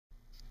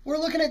We're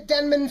looking at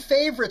Denman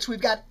favorites. We've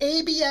got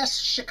ABS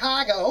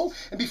Chicago,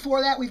 and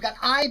before that we've got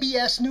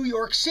IBS New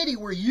York City,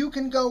 where you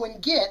can go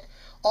and get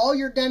all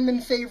your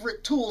Denman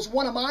favorite tools.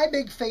 One of my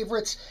big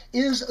favorites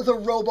is the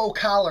Robbo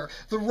Collar.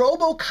 The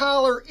Robbo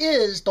Collar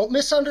is, don't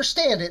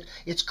misunderstand it,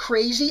 it's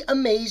crazy,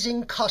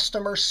 amazing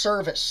customer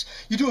service.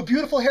 You do a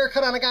beautiful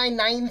haircut on a guy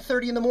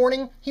 9:30 in the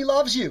morning, he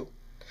loves you.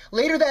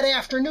 Later that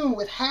afternoon,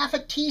 with half a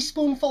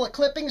teaspoonful of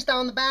clippings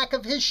down the back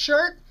of his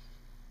shirt,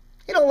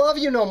 he don't love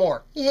you no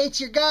more. He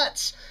hates your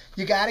guts.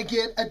 You got to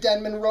get a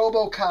Denman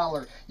Robbo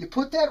Collar. You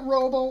put that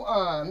Robbo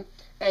on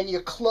and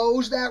you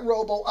close that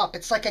Robbo up.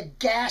 It's like a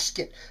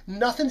gasket.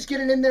 Nothing's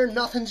getting in there,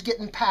 nothing's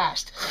getting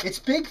past. It's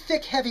big,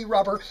 thick, heavy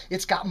rubber.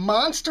 It's got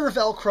monster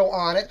Velcro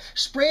on it.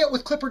 Spray it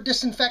with Clipper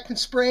disinfectant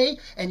spray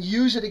and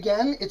use it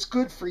again. It's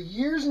good for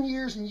years and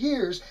years and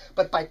years.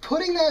 But by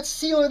putting that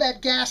seal or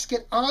that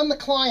gasket on the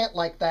client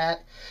like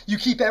that, you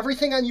keep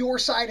everything on your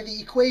side of the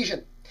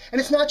equation.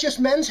 And it's not just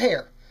men's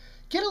hair.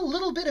 Get a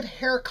little bit of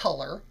hair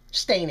color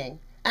staining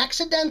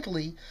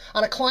accidentally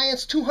on a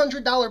client's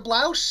 $200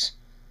 blouse.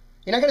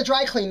 You're not going to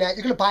dry clean that.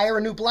 You're going to buy her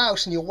a new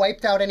blouse and you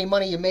wiped out any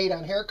money you made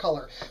on hair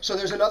color. So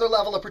there's another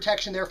level of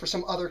protection there for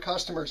some other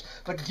customers.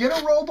 But get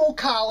a Robbo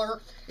Collar.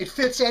 It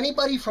fits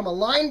anybody from a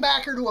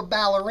linebacker to a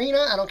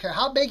ballerina. I don't care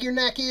how big your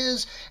neck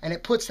is. And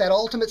it puts that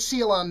ultimate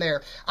seal on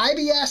there.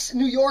 IBS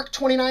New York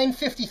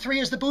 2953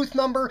 is the booth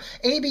number.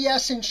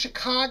 ABS in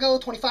Chicago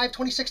 25,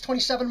 26,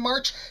 27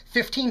 March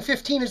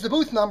 1515 is the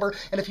booth number.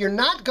 And if you're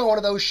not going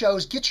to those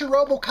shows, get your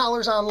Robbo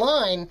Collars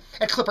online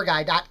at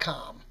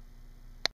clipperguy.com.